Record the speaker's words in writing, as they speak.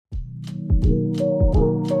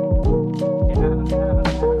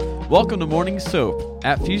Welcome to Morning Soap.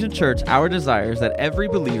 At Fusion Church, our desire is that every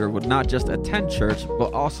believer would not just attend church,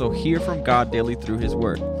 but also hear from God daily through His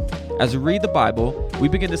Word. As we read the Bible, we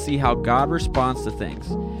begin to see how God responds to things.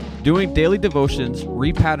 Doing daily devotions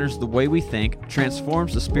repatterns the way we think,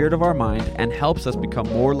 transforms the spirit of our mind, and helps us become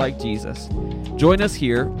more like Jesus. Join us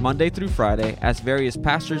here, Monday through Friday, as various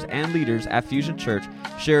pastors and leaders at Fusion Church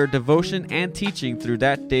share devotion and teaching through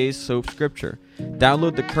that day's soap scripture.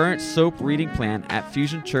 Download the current soap reading plan at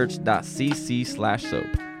fusionchurch.cc/soap.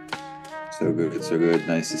 So good, so good.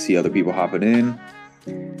 Nice to see other people hopping in.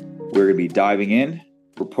 We're going to be diving in.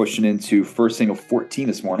 We're pushing into 1 Samuel 14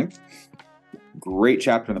 this morning. Great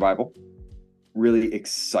chapter in the Bible. Really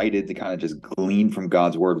excited to kind of just glean from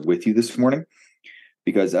God's word with you this morning.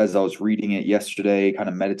 Because as I was reading it yesterday, kind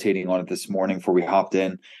of meditating on it this morning before we hopped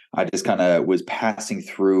in, I just kind of was passing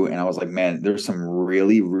through and I was like, man, there's some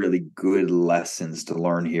really, really good lessons to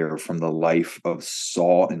learn here from the life of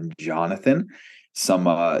Saul and Jonathan. Some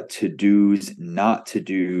to-dos, not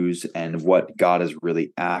to-dos, and what God is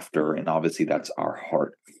really after. And obviously that's our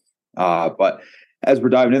heart. But as we're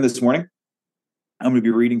diving in this morning, I'm going to be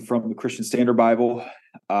reading from the Christian Standard Bible,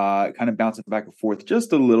 kind of bouncing back and forth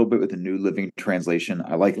just a little bit with the New Living Translation.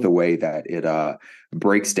 I like the way that it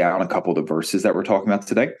breaks down a couple of the verses that we're talking about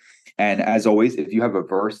today. And as always, if you have a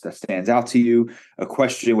verse that stands out to you, a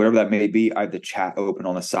question, whatever that may be, I have the chat open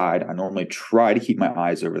on the side. I normally try to keep my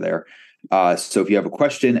eyes over there. So if you have a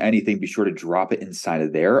question, anything, be sure to drop it inside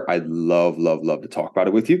of there. I'd love to talk about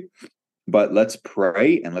it with you. But let's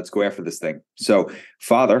pray and let's go after this thing. So,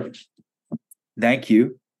 Father, thank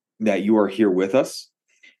you that you are here with us.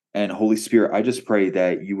 And Holy Spirit, I just pray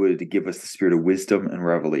that you would give us the spirit of wisdom and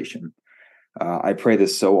revelation. I pray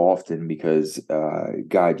this so often because,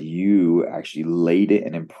 God, you actually laid it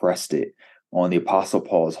and impressed it on the Apostle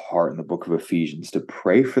Paul's heart in the book of Ephesians to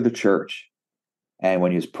pray for the church. And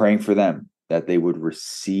when he was praying for them, that they would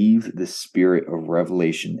receive the spirit of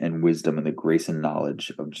revelation and wisdom and the grace and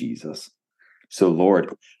knowledge of Jesus. So,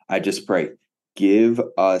 Lord, I just pray, give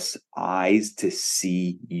us eyes to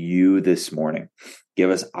see you this morning. Give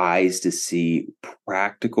us eyes to see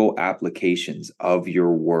practical applications of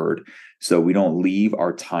your word so we don't leave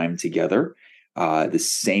our time together the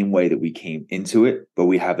same way that we came into it, but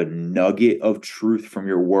we have a nugget of truth from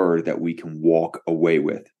your word that we can walk away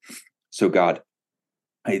with. So, God,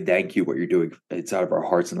 I thank you what you're doing inside of our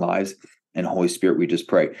hearts and lives. And Holy Spirit, we just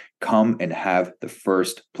pray, come and have the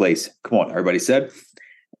first place. Come on, everybody said,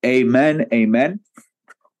 amen, amen.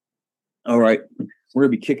 All right, we're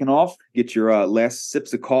going to be kicking off. Get your last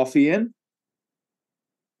sips of coffee in.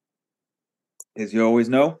 As you always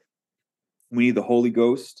know, we need the Holy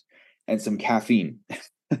Ghost and some caffeine.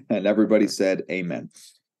 And everybody said amen.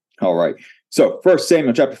 All right, so 1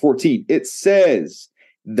 Samuel chapter 14, it says,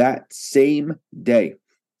 that same day,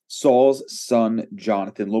 Saul's son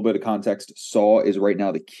Jonathan, a little bit of context, Saul is right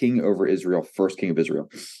now the king over Israel, first king of Israel,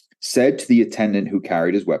 said to the attendant who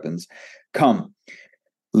carried his weapons, come,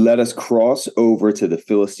 let us cross over to the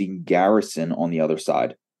Philistine garrison on the other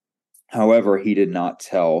side. However, he did not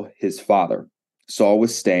tell his father. Saul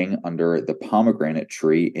was staying under the pomegranate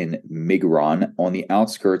tree in Migron on the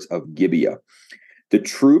outskirts of Gibeah. The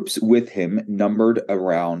troops with him numbered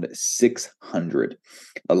around 600.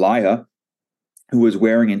 Eliah, who was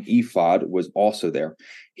wearing an ephod, was also there.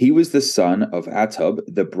 He was the son of Attub,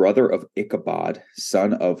 the brother of Ichabod,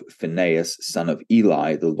 son of Phinehas, son of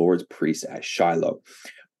Eli, the Lord's priest at Shiloh.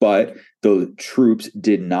 But the troops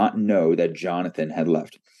did not know that Jonathan had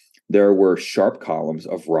left. There were sharp columns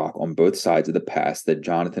of rock on both sides of the pass that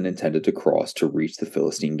Jonathan intended to cross to reach the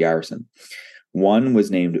Philistine garrison. One was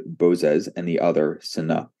named Bozez and the other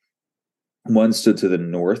Senah. One stood to the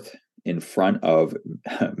north in front of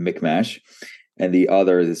Michmash, and the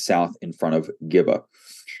other the south in front of Gibeah.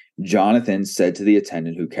 Jonathan said to the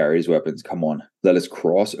attendant who carried his weapons, come on, let us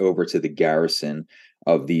cross over to the garrison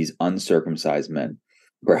of these uncircumcised men.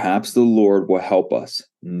 Perhaps the Lord will help us.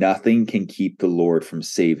 Nothing can keep the Lord from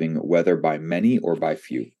saving, whether by many or by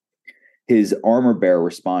few. His armor bearer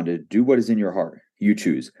responded, do what is in your heart. You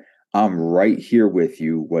choose. I'm right here with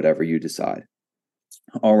you, whatever you decide.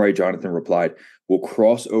 All right, Jonathan replied, we'll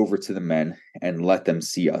cross over to the men and let them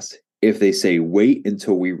see us. If they say, wait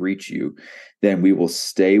until we reach you, then we will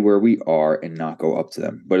stay where we are and not go up to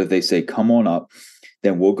them. But if they say, come on up,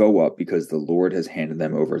 then we'll go up because the Lord has handed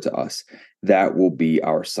them over to us. That will be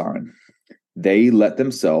our sign. They let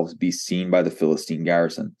themselves be seen by the Philistine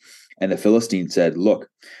garrison. And the Philistines said, look,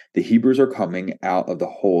 the Hebrews are coming out of the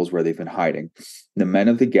holes where they've been hiding. The men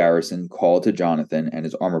of the garrison called to Jonathan and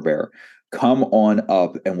his armor bearer. Come on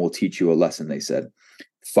up and we'll teach you a lesson, they said.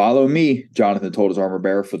 Follow me, Jonathan told his armor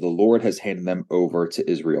bearer, for the Lord has handed them over to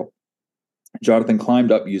Israel. Jonathan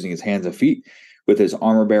climbed up using his hands and feet with his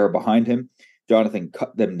armor bearer behind him. Jonathan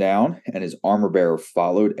cut them down, and his armor bearer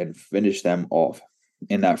followed and finished them off.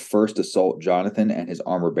 In that first assault, Jonathan and his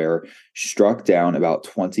armor bearer struck down about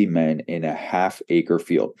 20 men in a half-acre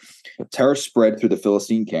field. Terror spread through the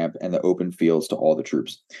Philistine camp and the open fields to all the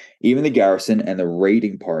troops. Even the garrison and the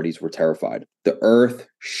raiding parties were terrified. The earth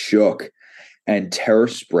shook, and terror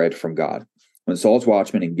spread from God. When Saul's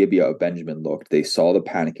watchmen in Gibeah of Benjamin looked, they saw the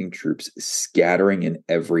panicking troops scattering in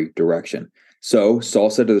every direction. So Saul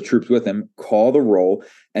said to the troops with him, "Call the roll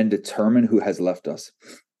and determine who has left us."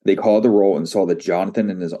 They called the roll and saw that Jonathan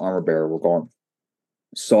and his armor bearer were gone.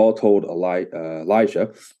 Saul told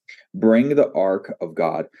Elijah, "Bring the ark of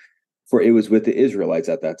God," for it was with the Israelites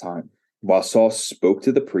at that time. While Saul spoke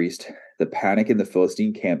to the priest, the panic in the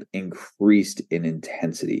Philistine camp increased in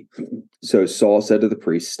intensity. So Saul said to the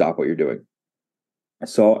priest, "Stop what you're doing."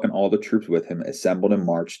 Saul and all the troops with him assembled and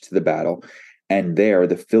marched to the battle, and there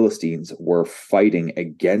the Philistines were fighting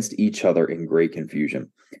against each other in great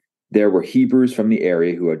confusion. There were Hebrews from the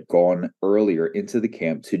area who had gone earlier into the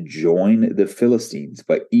camp to join the Philistines,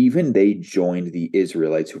 but even they joined the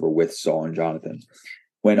Israelites who were with Saul and Jonathan.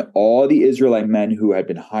 When all the Israelite men who had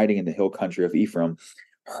been hiding in the hill country of Ephraim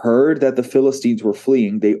heard that the Philistines were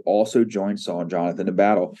fleeing, they also joined Saul and Jonathan in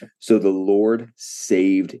battle. So the Lord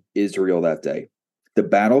saved Israel that day. The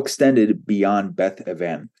battle extended beyond Beth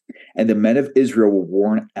Aven, and the men of Israel were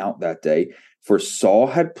worn out that day, for Saul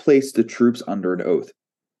had placed the troops under an oath.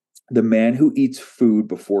 "The man who eats food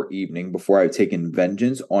before evening, before I have taken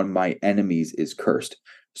vengeance on my enemies, is cursed."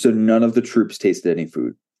 So none of the troops tasted any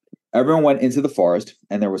food. Everyone went into the forest,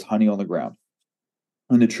 and there was honey on the ground.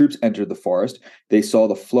 When the troops entered the forest, they saw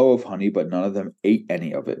the flow of honey, but none of them ate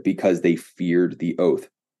any of it because they feared the oath.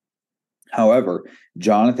 However,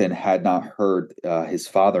 Jonathan had not heard his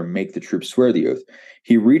father make the troops swear the oath.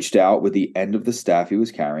 He reached out with the end of the staff he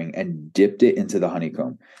was carrying and dipped it into the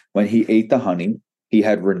honeycomb. When he ate the honey, he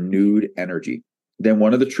had renewed energy. Then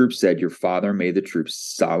one of the troops said, "Your father made the troops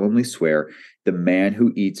solemnly swear, 'The man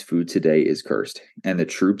who eats food today is cursed,' and the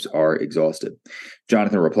troops are exhausted."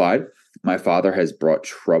 Jonathan replied, "My father has brought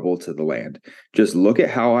trouble to the land. Just look at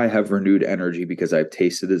how I have renewed energy because I've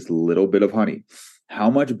tasted this little bit of honey. How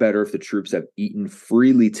much better if the troops have eaten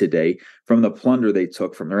freely today from the plunder they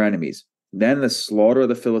took from their enemies. Then the slaughter of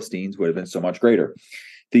the Philistines would have been so much greater."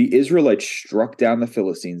 The Israelites struck down the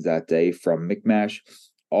Philistines that day from Michmash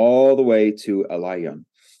all the way to Elayon.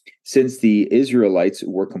 Since the Israelites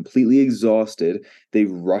were completely exhausted, they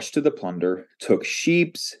rushed to the plunder, took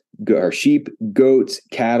sheep, goats,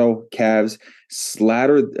 cattle, calves,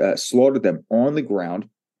 slaughtered them on the ground,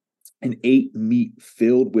 and ate meat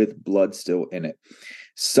filled with blood still in it.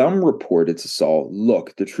 Some reported to Saul,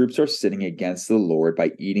 "Look, the troops are sinning against the Lord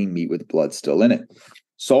by eating meat with blood still in it."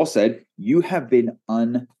 Saul said, "You have been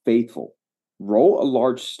unfaithful. Roll a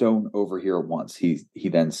large stone over here at once." He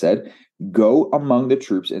then said, "Go among the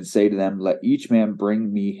troops and say to them, 'Let each man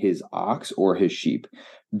bring me his ox or his sheep.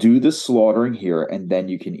 Do the slaughtering here, and then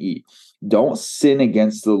you can eat. Don't sin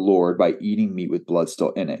against the Lord by eating meat with blood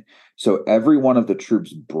still in it.'" So every one of the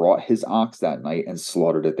troops brought his ox that night and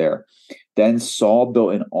slaughtered it there. Then Saul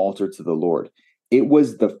built an altar to the Lord. It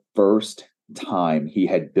was the first time he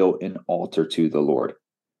had built an altar to the Lord.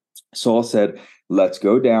 Saul said, "Let's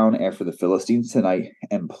go down after the Philistines tonight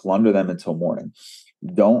and plunder them until morning.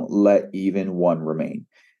 Don't let even one remain."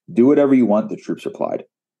 "Do whatever you want," the troops replied.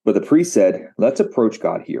 But the priest said, "Let's approach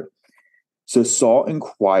God here." So Saul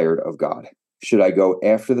inquired of God, "Should I go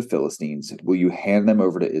after the Philistines? Will you hand them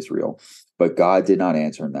over to Israel?" But God did not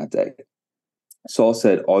answer him that day. Saul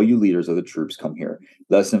said, "All you leaders of the troops, come here.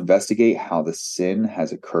 Let us investigate how the sin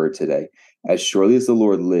has occurred today. As surely as the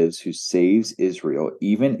Lord lives, who saves Israel,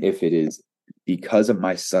 even if it is because of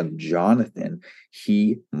my son Jonathan,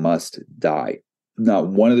 he must die." Not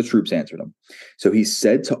one of the troops answered him. So he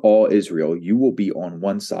said to all Israel, "You will be on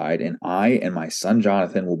one side, and I and my son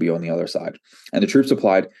Jonathan will be on the other side." And the troops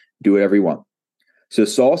replied, "Do whatever you want." So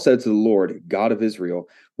Saul said to the Lord, God of Israel,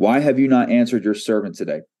 "Why have you not answered your servant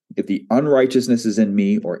today? If the unrighteousness is in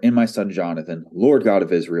me or in my son Jonathan, Lord God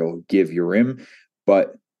of Israel, give Urim.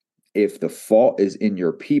 But if the fault is in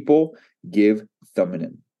your people, give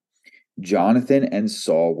Thummim." Jonathan and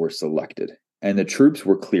Saul were selected, and the troops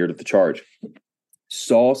were cleared of the charge.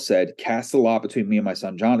 Saul said, "Cast the lot between me and my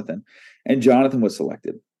son Jonathan." And Jonathan was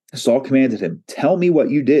selected. Saul commanded him, "Tell me what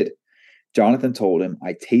you did." Jonathan told him,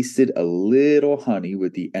 "I tasted a little honey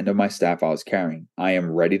with the end of my staff I was carrying. I am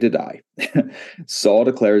ready to die." Saul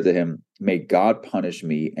declared to him, "May God punish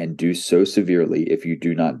me and do so severely if you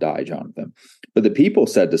do not die, Jonathan." But the people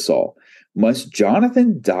said to Saul, "Must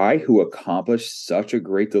Jonathan die who accomplished such a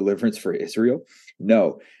great deliverance for Israel?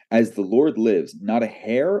 No, as the Lord lives, not a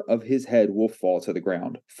hair of his head will fall to the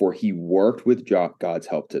ground, for he worked with God's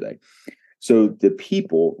help today." So the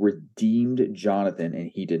people redeemed Jonathan, and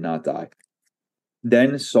he did not die.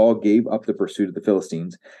 Then Saul gave up the pursuit of the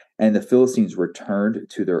Philistines, and the Philistines returned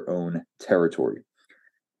to their own territory.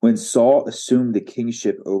 When Saul assumed the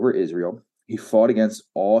kingship over Israel, he fought against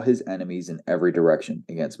all his enemies in every direction,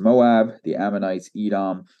 against Moab, the Ammonites,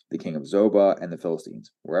 Edom, the king of Zobah, and the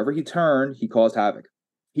Philistines. Wherever he turned, he caused havoc.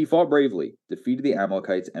 He fought bravely, defeated the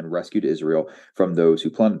Amalekites, and rescued Israel from those who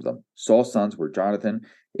plundered them. Saul's sons were Jonathan,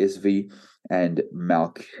 Isvi, and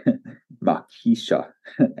Malchisha.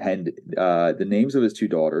 And the names of his two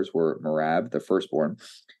daughters were Merab, the firstborn,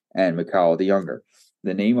 and Michal, the younger.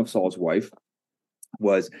 The name of Saul's wife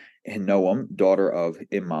was Ahinoam, daughter of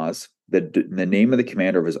Imaz. The name of the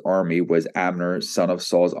commander of his army was Abner, son of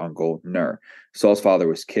Saul's uncle, Ner. Saul's father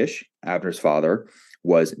was Kish. Abner's father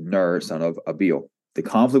was Ner, son of Abiel. The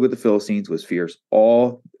conflict with the Philistines was fierce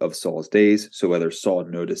all of Saul's days, so whether Saul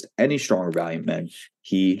noticed any strong or valiant men,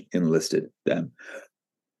 he enlisted them.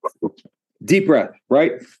 Deep breath,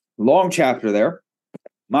 right? Long chapter there.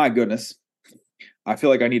 My goodness. I feel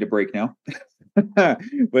like I need a break now.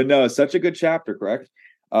 But no, such a good chapter, correct?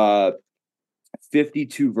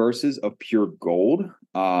 52 verses of pure gold.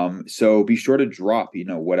 So be sure to drop,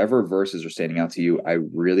 whatever verses are standing out to you. I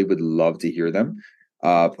really would love to hear them.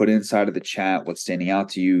 Put inside of the chat what's standing out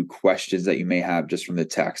to you, questions that you may have just from the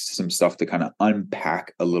text, some stuff to kind of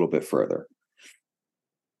unpack a little bit further.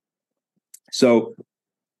 So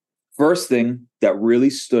first thing that really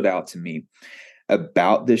stood out to me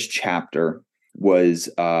about this chapter was,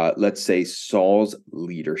 let's say, Saul's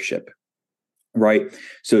leadership, right?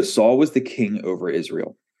 So Saul was the king over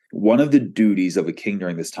Israel. One of the duties of a king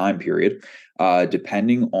during this time period,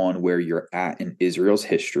 depending on where you're at in Israel's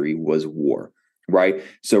history, was war. Right.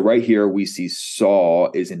 So right here, we see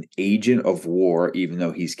Saul is an agent of war, even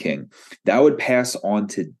though he's king. That would pass on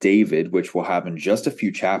to David, which will happen just a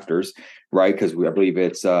few chapters, right? Because I believe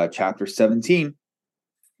it's chapter 17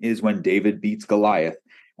 is when David beats Goliath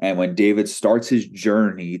and when David starts his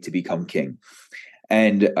journey to become king.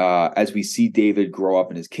 And as we see David grow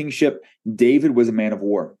up in his kingship, David was a man of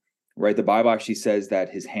war. Right, the Bible actually says that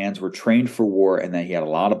his hands were trained for war and that he had a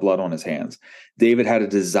lot of blood on his hands. David had a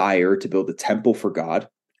desire to build a temple for God,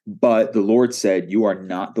 but the Lord said, "You are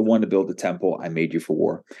not the one to build the temple. I made you for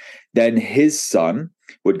war." Then his son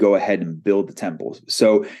would go ahead and build the temples.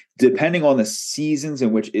 So depending on the seasons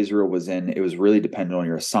in which Israel was in, it was really dependent on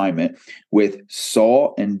your assignment. With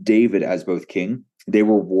Saul and David as both king, they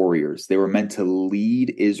were warriors. They were meant to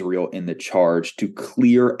lead Israel in the charge to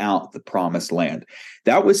clear out the promised land.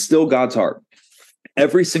 That was still God's heart.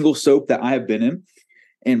 Every single soap that I have been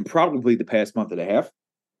in probably the past month and a half,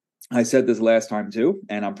 I said this last time too,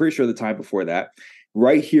 and I'm pretty sure the time before that,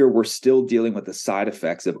 right here, we're still dealing with the side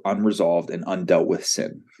effects of unresolved and undealt with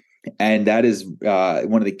sin. And that is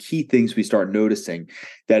one of the key things we start noticing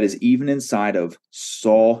that is even inside of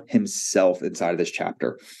Saul himself inside of this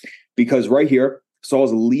chapter. Because right here,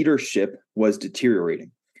 Saul's leadership was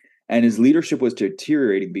deteriorating. And his leadership was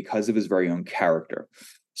deteriorating because of his very own character.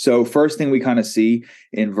 So first thing we kind of see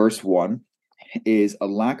in verse 1 is a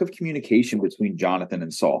lack of communication between Jonathan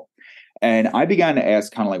and Saul. And I began to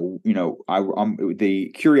ask kind of like,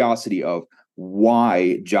 the curiosity of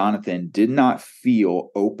why Jonathan did not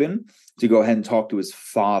feel open to go ahead and talk to his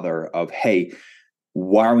father of, hey,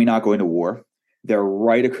 why are we not going to war? They're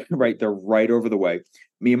right over the way.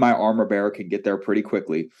 Me and my armor bearer can get there pretty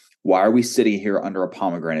quickly. Why are we sitting here under a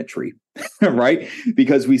pomegranate tree? Right?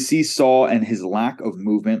 Because we see Saul and his lack of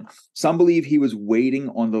movement. Some believe he was waiting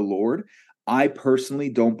on the Lord. I personally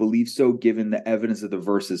don't believe so, given the evidence of the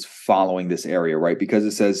verses following this area, right? Because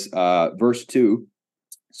it says, verse 2,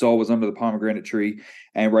 Saul was under the pomegranate tree,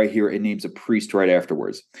 and right here it names a priest right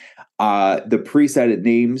afterwards. The priest that it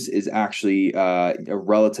names is actually a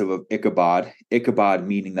relative of Ichabod. Ichabod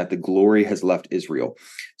meaning that the glory has left Israel.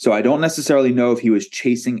 So I don't necessarily know if he was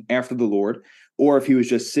chasing after the Lord or if he was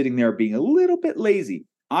just sitting there being a little bit lazy.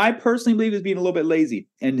 I personally believe he was being a little bit lazy,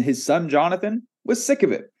 and his son Jonathan was sick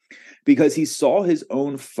of it because he saw his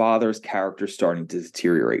own father's character starting to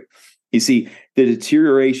deteriorate. You see, the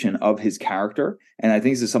deterioration of his character, and I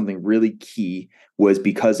think this is something really key, was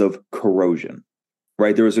because of corrosion,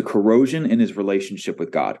 right? There was a corrosion in his relationship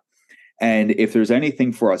with God. And if there's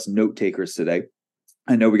anything for us note takers today,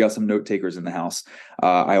 I know we got some note takers in the house.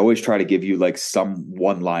 I always try to give you like some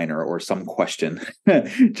one-liner or some question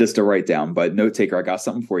just to write down. But note taker, I got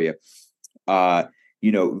something for you.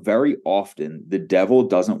 very often the devil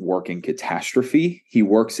doesn't work in catastrophe. He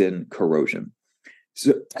works in corrosion.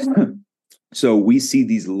 So we see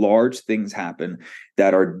these large things happen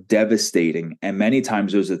that are devastating. And many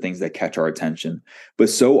times those are things that catch our attention. But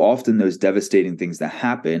so often those devastating things that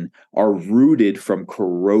happen are rooted from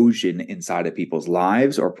corrosion inside of people's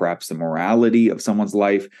lives, or perhaps the morality of someone's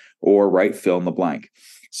life, or fill in the blank.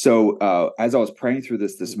 So as I was praying through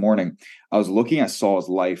this morning, I was looking at Saul's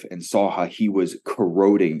life and saw how he was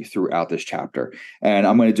corroding throughout this chapter. And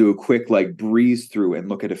I'm going to do a quick breeze through and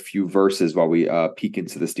look at a few verses while we peek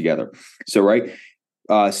into this together. So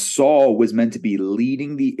Saul was meant to be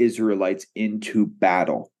leading the Israelites into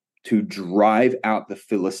battle to drive out the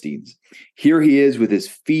Philistines. Here he is with his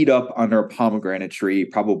feet up under a pomegranate tree,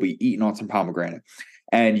 probably eating on some pomegranate.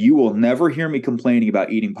 And you will never hear me complaining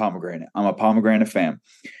about eating pomegranate. I'm a pomegranate fan.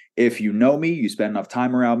 If you know me, you spend enough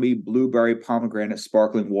time around me, blueberry, pomegranate,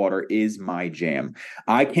 sparkling water is my jam.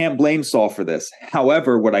 I can't blame Saul for this.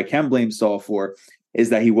 However, what I can blame Saul for is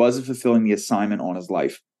that he wasn't fulfilling the assignment on his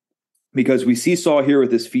life. Because we see Saul here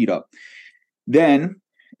with his feet up. Then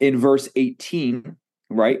in verse 18,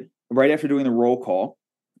 right after doing the roll call,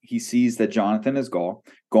 he sees that Jonathan is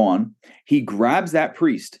gone. He grabs that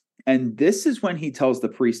priest. And this is when he tells the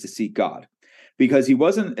priest to seek God, because he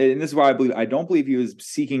wasn't, and this is why I don't believe he was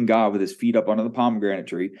seeking God with his feet up under the pomegranate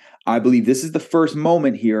tree. I believe this is the first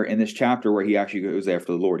moment here in this chapter where he actually goes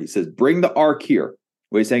after the Lord. He says, bring the ark here.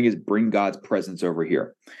 What he's saying is bring God's presence over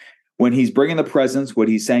here. When he's bringing the presence, what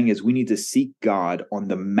he's saying is we need to seek God on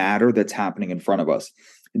the matter that's happening in front of us.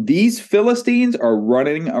 These Philistines are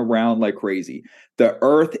running around like crazy. The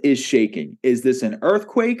earth is shaking. Is this an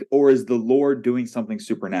earthquake, or is the Lord doing something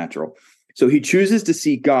supernatural? So he chooses to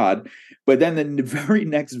seek God, but then in the very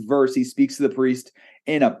next verse, he speaks to the priest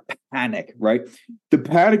in a panic, right? The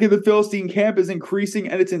panic in the Philistine camp is increasing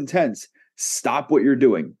and it's intense. Stop what you're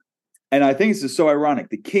doing. And I think this is so ironic.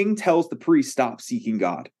 The king tells the priest, stop seeking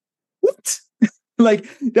God. What?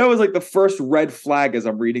 That was the first red flag as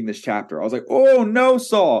I'm reading this chapter. I was like, oh no,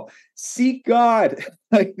 Saul, seek God.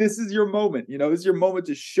 This is your moment. This is your moment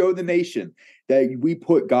to show the nation that we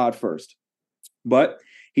put God first. But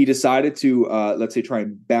he decided to, try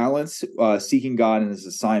and balance seeking God in his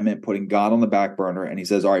assignment, putting God on the back burner. And he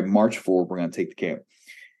says, all right, march forward. We're going to take the camp.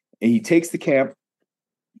 And he takes the camp.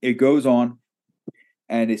 It goes on.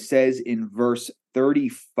 And it says in verse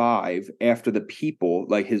 35, after the people,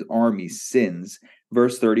 his army, sins,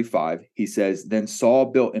 verse 35, he says, then Saul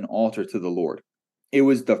built an altar to the Lord. It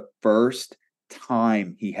was the first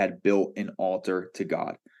time he had built an altar to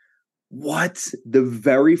God. What? The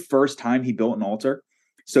very first time he built an altar?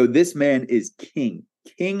 So this man is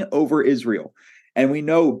king over Israel. And we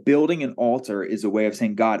know building an altar is a way of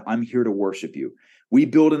saying, God, I'm here to worship you. We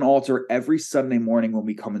build an altar every Sunday morning when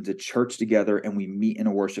we come into church together and we meet in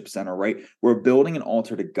a worship center, right? We're building an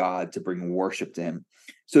altar to God to bring worship to him.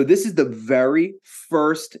 So this is the very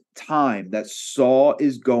first time that Saul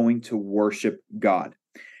is going to worship God.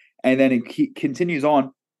 And then it continues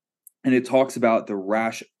on, and it talks about the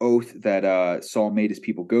rash oath that Saul made his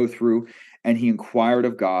people go through. And he inquired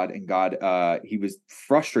of God, and God, he was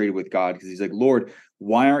frustrated with God because he's like, Lord,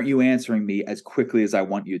 why aren't you answering me as quickly as I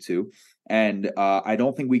want you to? And I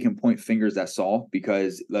don't think we can point fingers at Saul,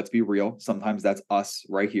 because let's be real. Sometimes that's us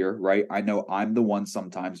right here, right? I know I'm the one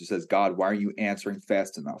sometimes who says, God, why are you answering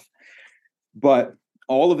fast enough? But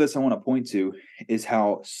all of this I want to point to is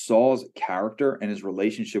how Saul's character and his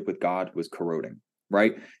relationship with God was corroding,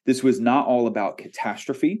 right? This was not all about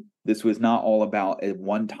catastrophe. This was not all about a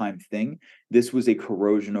one-time thing. This was a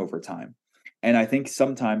corrosion over time. And I think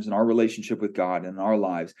sometimes in our relationship with God and in our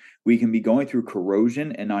lives, we can be going through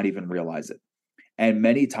corrosion and not even realize it. And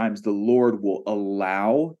many times the Lord will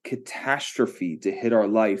allow catastrophe to hit our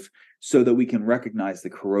life so that we can recognize the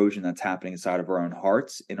corrosion that's happening inside of our own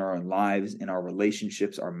hearts, in our own lives, in our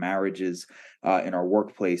relationships, our marriages, in our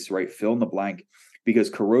workplace, right? Fill in the blank,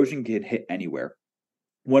 because corrosion can hit anywhere.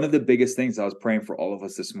 One of the biggest things I was praying for all of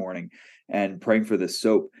us this morning and praying for this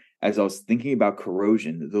soap, as I was thinking about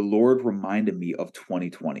corrosion, the Lord reminded me of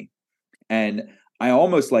 2020. And I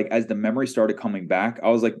almost as the memory started coming back, I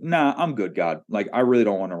was like, nah, I'm good, God. I really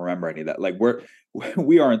don't want to remember any of that.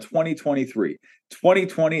 We are in 2023.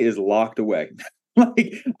 2020 is locked away.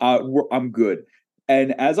 I'm good.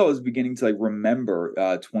 And as I was beginning to remember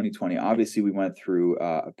 2020, obviously we went through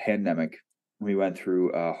a pandemic. We went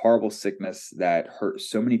through a horrible sickness that hurt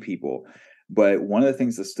so many people. But one of the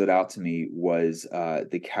things that stood out to me was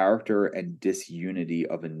the character and disunity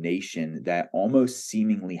of a nation that almost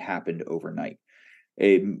seemingly happened overnight.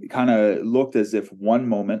 It kind of looked as if one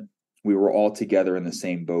moment we were all together in the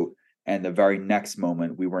same boat, And the very next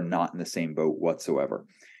moment, we were not in the same boat whatsoever.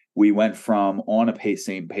 We went from on a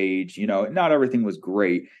same page, not everything was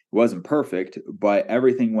great. It wasn't perfect, but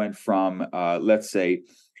everything went from, let's say,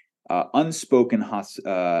 unspoken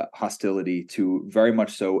hostility to very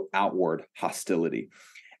much so outward hostility.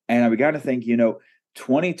 And I began to think,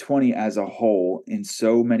 2020 as a whole, in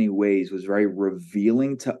so many ways, was very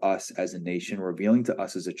revealing to us as a nation, revealing to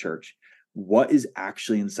us as a church, what is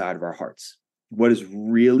actually inside of our hearts, what is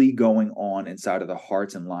really going on inside of the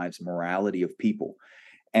hearts and lives, morality of people.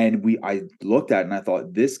 And I looked at it and I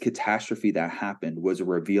thought this catastrophe that happened was a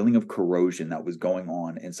revealing of corrosion that was going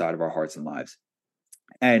on inside of our hearts and lives.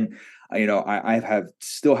 And, I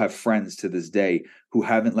still have friends to this day who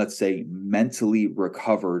haven't, let's say, mentally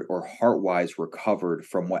recovered or heart-wise recovered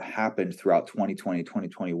from what happened throughout 2020,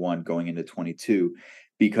 2021, going into 22,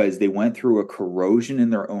 because they went through a corrosion in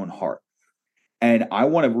their own heart. And I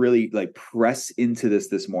want to really press into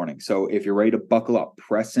this morning. So if you're ready to buckle up,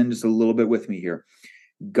 press in just a little bit with me here.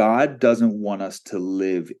 God doesn't want us to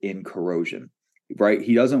live in corrosion, right?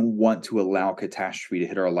 He doesn't want to allow catastrophe to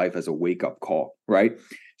hit our life as a wake-up call, right?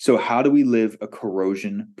 So how do we live a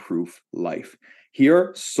corrosion-proof life?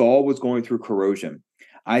 Here, Saul was going through corrosion.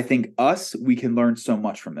 I think we can learn so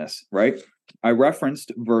much from this, right? I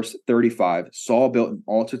referenced verse 35. Saul built an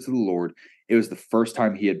altar to the Lord. It was the first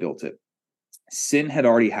time he had built it. Sin had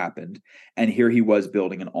already happened, and here he was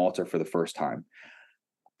building an altar for the first time.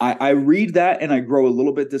 I read that and I grow a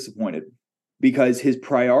little bit disappointed because his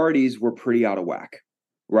priorities were pretty out of whack,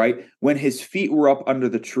 right? When his feet were up under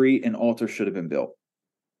the tree, an altar should have been built,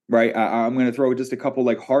 right? I'm going to throw just a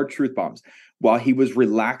couple hard truth bombs. While he was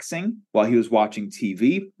relaxing, while he was watching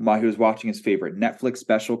TV, while he was watching his favorite Netflix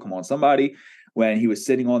special, come on somebody, when he was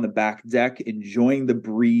sitting on the back deck enjoying the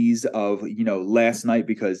breeze of, last night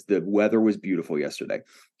because the weather was beautiful yesterday,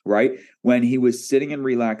 right? When he was sitting in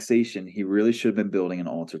relaxation, he really should have been building an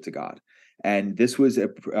altar to God. And this was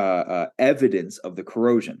evidence of the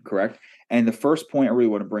corrosion, correct? And the first point I really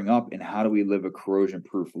want to bring up in how do we live a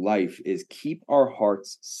corrosion-proof life is keep our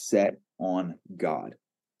hearts set on God.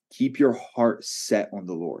 Keep your heart set on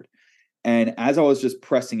the Lord. And as I was just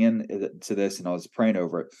pressing in to this and I was praying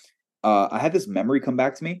over it, I had this memory come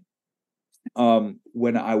back to me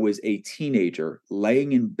when I was a teenager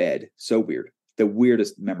laying in bed. So weird. The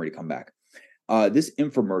weirdest memory to come back. This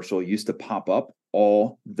infomercial used to pop up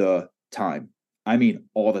all the time. I mean,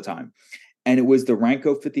 all the time. And it was the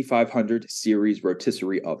Ranco 5500 series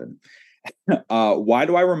rotisserie oven. Why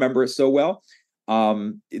do I remember it so well?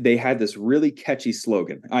 They had this really catchy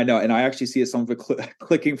slogan. I know, and I actually see some of it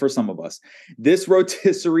clicking for some of us. This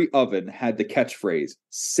rotisserie oven had the catchphrase,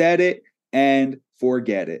 set it and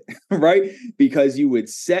forget it, right? Because you would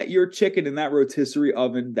set your chicken in that rotisserie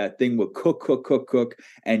oven, that thing would cook,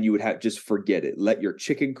 and you would just forget it. Let your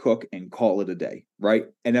chicken cook and call it a day, right?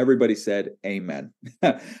 And everybody said, amen.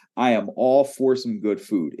 I am all for some good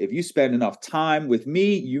food. If you spend enough time with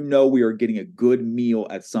me, we are getting a good meal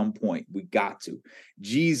at some point. We got to.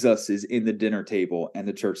 Jesus is in the dinner table, and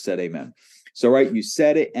the church said amen. So, right, you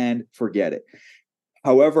set it and forget it.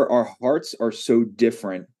 However, our hearts are so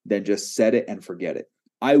different than just set it and forget it.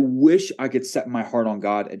 I wish I could set my heart on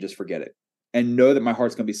God and just forget it and know that my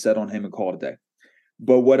heart's going to be set on him and call it a day.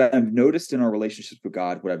 But what I've noticed in our relationships with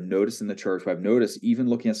God, what I've noticed in the church, what I've noticed even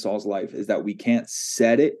looking at Saul's life is that we can't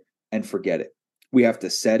set it and forget it. We have to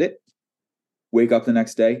set it, wake up the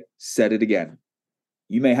next day, set it again.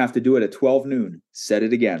 You may have to do it at 12 noon, set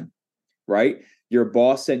it again, right? Your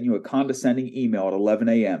boss sent you a condescending email at 11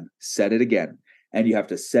 a.m., set it again. And you have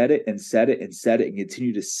to set it and set it and set it and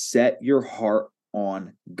continue to set your heart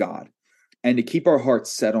on God. And to keep our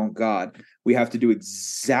hearts set on God, we have to do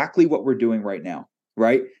exactly what we're doing right now,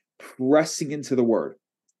 right? Pressing into the word,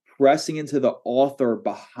 pressing into the author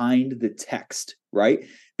behind the text, right?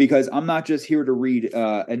 Because I'm not just here to read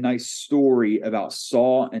a nice story about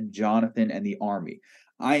Saul and Jonathan and the army.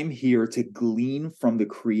 I'm here to glean from the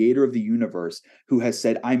creator of the universe who has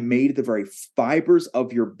said, I made the very fibers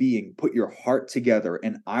of your being, put your heart together,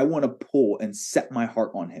 and I want to pull and set my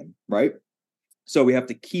heart on him, right? So we have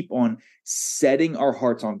to keep on setting our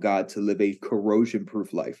hearts on God to live a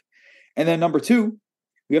corrosion-proof life. And then number two,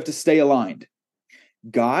 we have to stay aligned.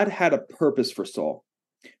 God had a purpose for Saul,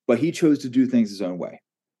 but he chose to do things his own way.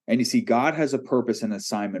 And you see, God has a purpose and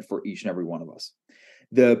assignment for each and every one of us.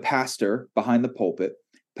 The pastor behind the pulpit,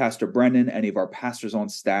 Pastor Brendan, any of our pastors on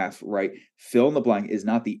staff, right? Fill in the blank is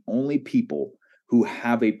not the only people who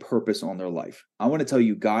have a purpose on their life. I want to tell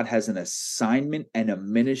you, God has an assignment and a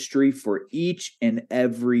ministry for each and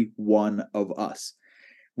every one of us.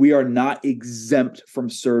 We are not exempt from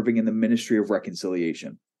serving in the ministry of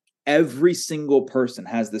reconciliation. Every single person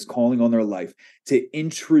has this calling on their life to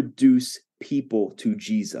introduce people to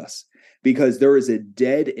Jesus, because there is a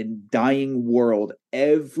dead and dying world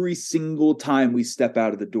every single time we step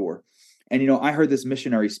out of the door. And, I heard this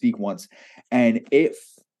missionary speak once, and it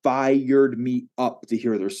fired me up to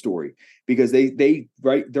hear their story, because they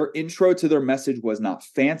their intro to their message was not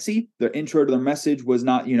fancy. Their intro to their message was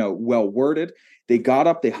not, well worded. They got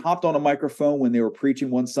up, they hopped on a microphone when they were preaching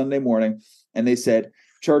one Sunday morning, and they said,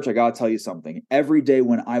 "Church, I got to tell you something. Every day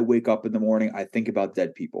when I wake up in the morning, I think about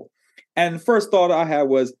dead people." And the first thought I had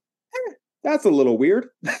was, that's a little weird,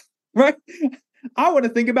 right? I want to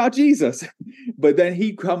think about Jesus. But then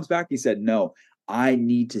he comes back, he said, no, I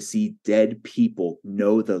need to see dead people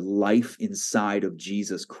know the life inside of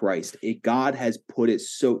Jesus Christ. God has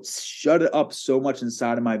shut it up so much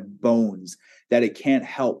inside of my bones that it can't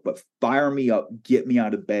help but fire me up, get me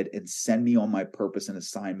out of bed, and send me on my purpose and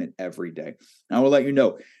assignment every day. And I will let you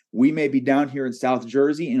know, we may be down here in South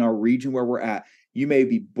Jersey, in our region where we're at. You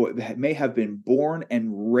may have been born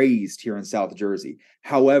and raised here in South Jersey.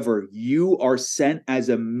 However, you are sent as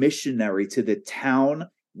a missionary to the town,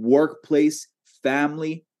 workplace,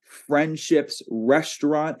 family, friendships,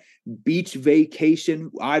 restaurant, beach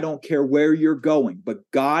vacation. I don't care where you're going, but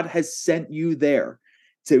God has sent you there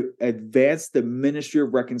to advance the ministry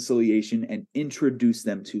of reconciliation and introduce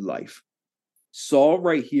them to life. Saul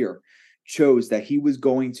right here chose that he was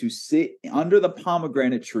going to sit under the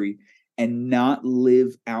pomegranate tree and not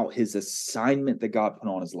live out his assignment that God put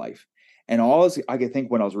on his life. And all I could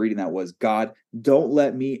think when I was reading that was, God, don't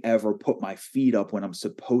let me ever put my feet up when I'm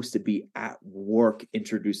supposed to be at work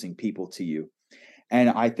introducing people to you. And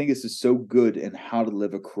I think this is so good in how to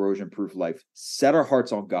live a corrosion-proof life. Set our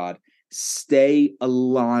hearts on God. Stay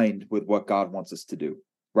aligned with what God wants us to do,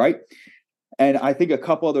 right? And I think a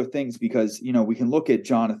couple other things, because, we can look at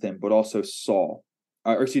Jonathan, but also Saul.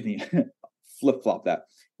 Flip-flop that.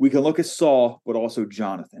 We can look at Saul, but also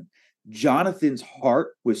Jonathan. Jonathan's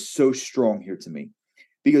heart was so strong here to me,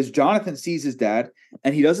 because Jonathan sees his dad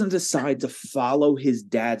and he doesn't decide to follow his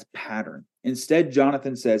dad's pattern. Instead,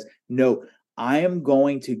 Jonathan says, no, I am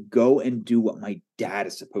going to go and do what my dad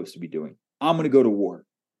is supposed to be doing. I'm going to go to war.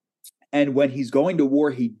 And when he's going to war,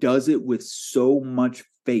 he does it with so much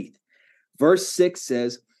faith. Verse 6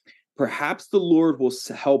 says, perhaps the Lord will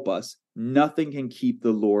help us. Nothing can keep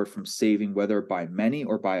the Lord from saving, whether by many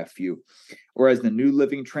or by a few. Or as the New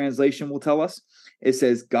Living Translation will tell us, it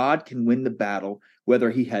says, God can win the battle, whether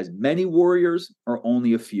he has many warriors or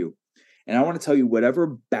only a few. And I want to tell you,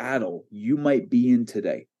 whatever battle you might be in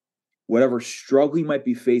today, whatever struggle you might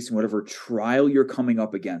be facing, whatever trial you're coming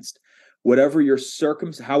up against,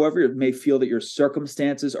 however it may feel that your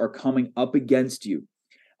circumstances are coming up against you,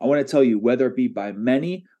 I want to tell you, whether it be by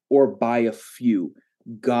many or by a few,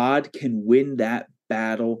 God can win that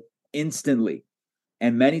battle instantly.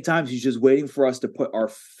 And many times he's just waiting for us to put our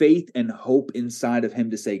faith and hope inside of him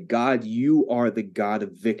to say, God, you are the God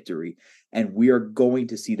of victory. And we are going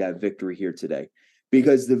to see that victory here today.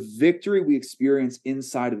 Because the victory we experience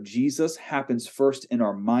inside of Jesus happens first in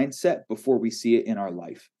our mindset before we see it in our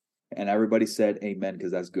life. And everybody said amen,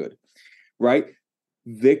 because that's good, right?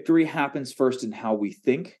 Victory happens first in how we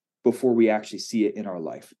think before we actually see it in our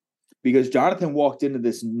life. Because Jonathan walked into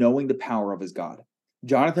this knowing the power of his God.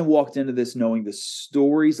 Jonathan walked into this knowing the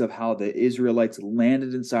stories of how the Israelites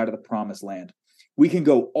landed inside of the promised land. We can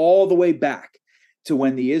go all the way back to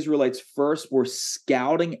when the Israelites first were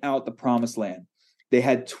scouting out the promised land. They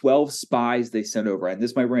had 12 spies they sent over. And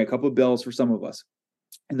this might ring a couple of bells for some of us.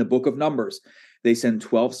 In the book of Numbers, they send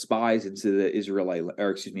 12 spies into the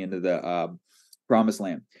into the promised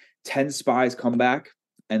land. 10 spies come back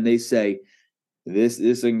and they say, this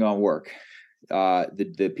isn't gonna work.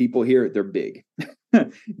 The people here, they're big.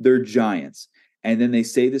 They're giants. And then they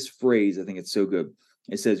say this phrase, I think it's so good.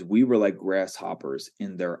 It says, we were like grasshoppers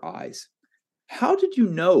in their eyes. How did you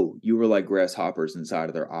know you were like grasshoppers inside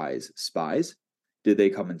of their eyes, spies? Did they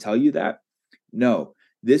come and tell you that? No.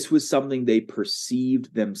 This was something they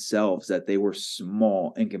perceived themselves, that they were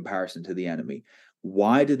small in comparison to the enemy.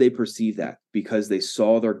 Why did they perceive that? Because they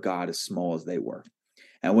saw their God as small as they were.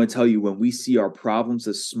 And I want to tell you, when we see our problems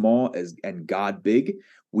as small and God big,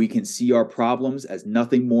 we can see our problems as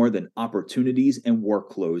nothing more than opportunities and work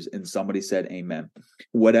clothes. And somebody said, amen.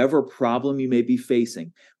 Whatever problem you may be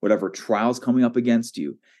facing, whatever trials coming up against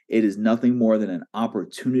you, it is nothing more than an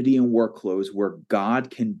opportunity and work clothes where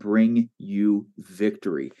God can bring you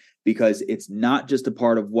victory, because it's not just a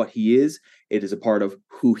part of what he is, it is a part of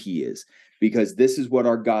who he is. Because this is what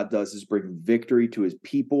our God does, is bring victory to his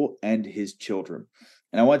people and his children.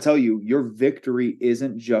 And I want to tell you, your victory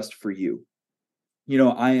isn't just for you.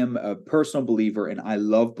 I am a personal believer and I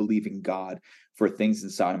love believing God for things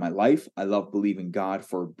inside of my life. I love believing God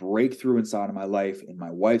for breakthrough inside of my life, in my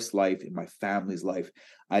wife's life, in my family's life.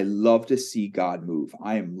 I love to see God move.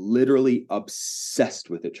 I am literally obsessed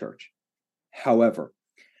with the church. However,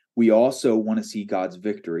 we also want to see God's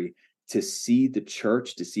victory, to see the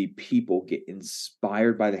church, to see people get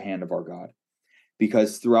inspired by the hand of our God.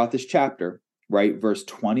 Because throughout this chapter, right, verse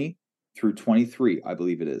 20 through 23, I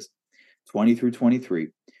believe it is, 20 through 23,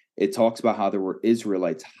 it talks about how there were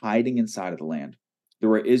Israelites hiding inside of the land. There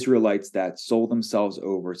were Israelites that sold themselves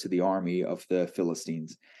over to the army of the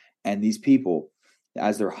Philistines. And these people,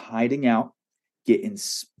 as they're hiding out, get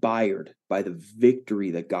inspired by the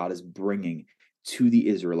victory that God is bringing to the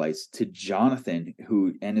Israelites, to Jonathan,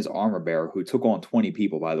 who and his armor bearer, who took on 20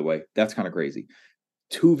 people, by the way. That's kind of crazy.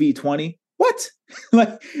 2v20? What?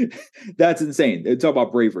 Like, that's insane. They talk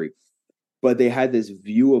about bravery. But they had this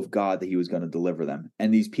view of God that he was going to deliver them.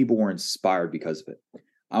 And these people were inspired because of it.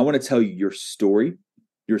 I want to tell you your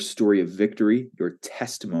story of victory, your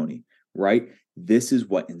testimony, right? This is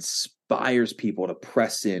what inspires people to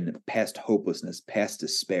press in past hopelessness, past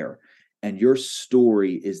despair. And your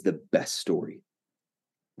story is the best story,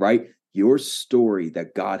 right? Your story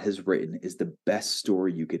that God has written is the best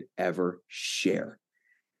story you could ever share.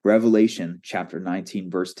 Revelation chapter 19,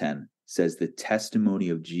 verse 10 says the testimony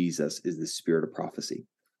of Jesus is the spirit of prophecy.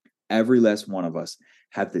 Every last one of us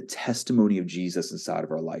have the testimony of Jesus inside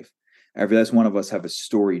of our life. Every last one of us have a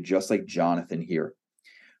story just like Jonathan here,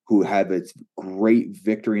 who have a great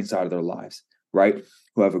victory inside of their lives, right?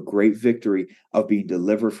 Who have a great victory of being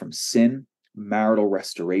delivered from sin, marital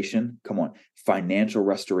restoration, financial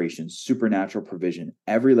restoration, supernatural provision.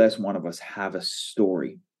 Every last one of us have a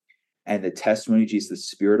story. And the testimony of Jesus, the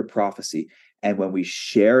spirit of prophecy. And when we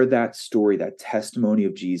share that story, that testimony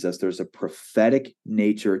of Jesus, there's a prophetic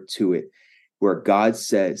nature to it where God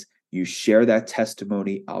says, you share that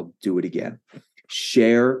testimony, I'll do it again.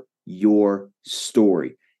 Share your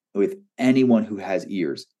story with anyone who has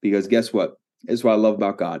ears. Because guess what? That's what I love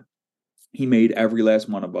about God. He made every last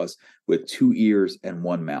one of us with 2 ears and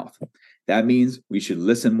 1 mouth. That means we should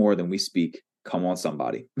listen more than we speak. Come on,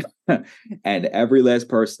 somebody. And every last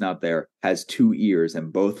person out there has 2 ears,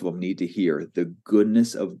 and both of them need to hear the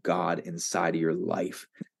goodness of God inside of your life.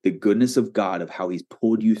 The goodness of God, of how he's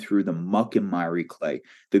pulled you through the muck and miry clay.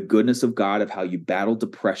 The goodness of God, of how you battled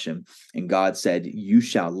depression. And God said, you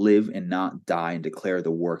shall live and not die and declare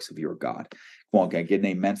the works of your God. Come on, get an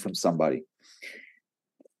amen from somebody.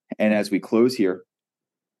 And as we close here,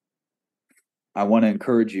 I want to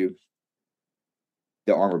encourage you.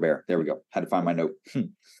 The armor bearer. There we go. Had to find my note.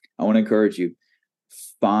 I want to encourage you.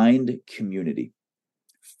 Find community.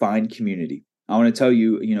 Find community. I want to tell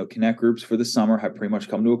you, connect groups for the summer have pretty much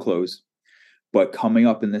come to a close. But coming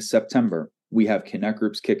up in this September, we have connect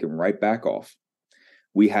groups kicking right back off.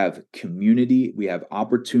 We have community. We have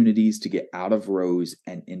opportunities to get out of rows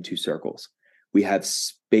and into circles. We have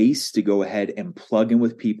space to go ahead and plug in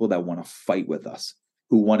with people that want to fight with us,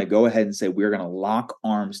 who want to go ahead and say, we're going to lock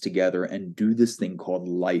arms together and do this thing called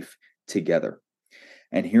life together.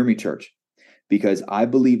 And hear me, church, because I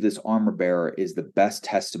believe this armor bearer is the best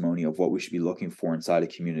testimony of what we should be looking for inside a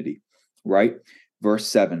community, right? Verse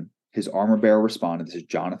 7, his armor bearer responded. This is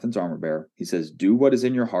Jonathan's armor bearer. He says, do what is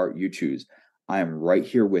in your heart, you choose. I am right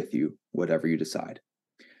here with you, whatever you decide.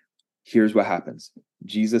 Here's what happens.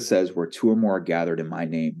 Jesus says, where 2 or more are gathered in my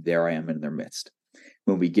name, there I am in their midst.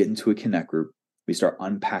 When we get into a connect group, we start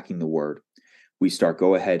unpacking the word. We start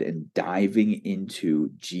go ahead and diving into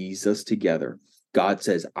Jesus together. God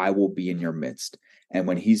says, I will be in your midst. And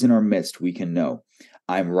when he's in our midst, we can know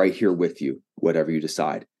I'm right here with you, whatever you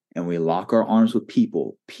decide. And we lock our arms with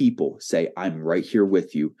people. People say, I'm right here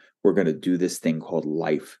with you. We're going to do this thing called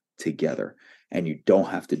life together. And you don't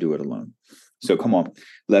have to do it alone. So come on,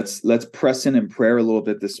 let's press in prayer a little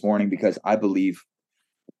bit this morning, because I believe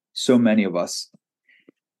so many of us,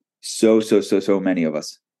 so many of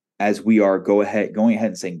us, as we are going ahead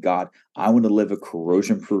and saying, God, I want to live a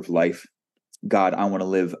corrosion-proof life. God, I want to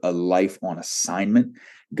live a life on assignment.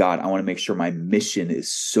 God, I want to make sure my mission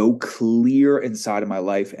is so clear inside of my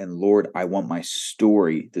life. And Lord, I want my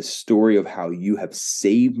story, the story of how you have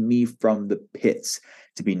saved me from the pits,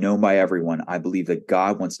 to be known by everyone. I believe that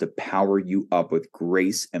God wants to power you up with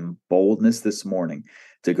grace and boldness this morning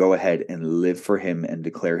to go ahead and live for him and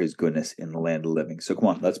declare his goodness in the land of living. So come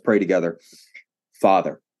on, let's pray together.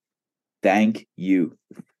 Father, thank you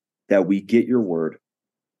that we get your word,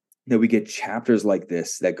 that we get chapters like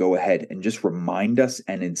this that go ahead and just remind us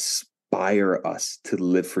and inspire us to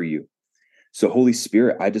live for you. So Holy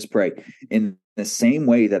Spirit, I just pray in the same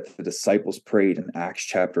way that the disciples prayed in Acts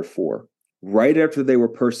chapter 4, right after they were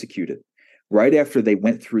persecuted, right after they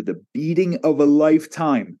went through the beating of a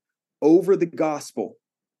lifetime over the gospel,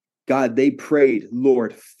 God, they prayed,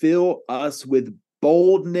 Lord, fill us with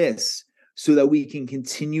boldness so that we can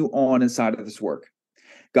continue on inside of this work.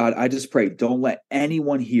 God, I just pray, don't let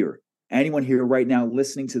anyone here right now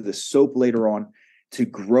listening to the soap later on to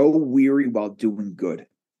grow weary while doing good.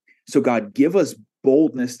 So God, give us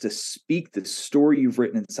boldness to speak the story you've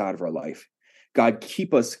written inside of our life. God,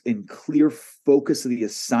 keep us in clear focus of the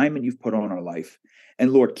assignment you've put on our life.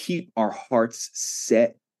 And Lord, keep our hearts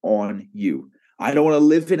set on you. I don't want to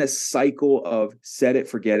live in a cycle of set it,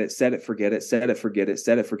 forget it, set it, forget it, set it, forget it,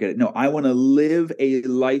 set it, forget it. No, I want to live a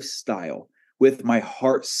lifestyle with my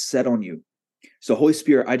heart set on you. So Holy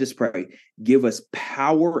Spirit, I just pray, give us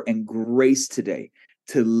power and grace today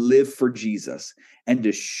to live for Jesus and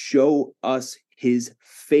to show us his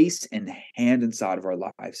face and hand inside of our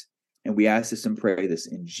lives. And we ask this and pray this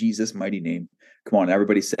in Jesus' mighty name. Come on,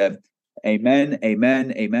 everybody said, amen,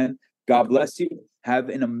 amen, amen. God bless you. Have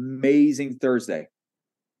an amazing Thursday.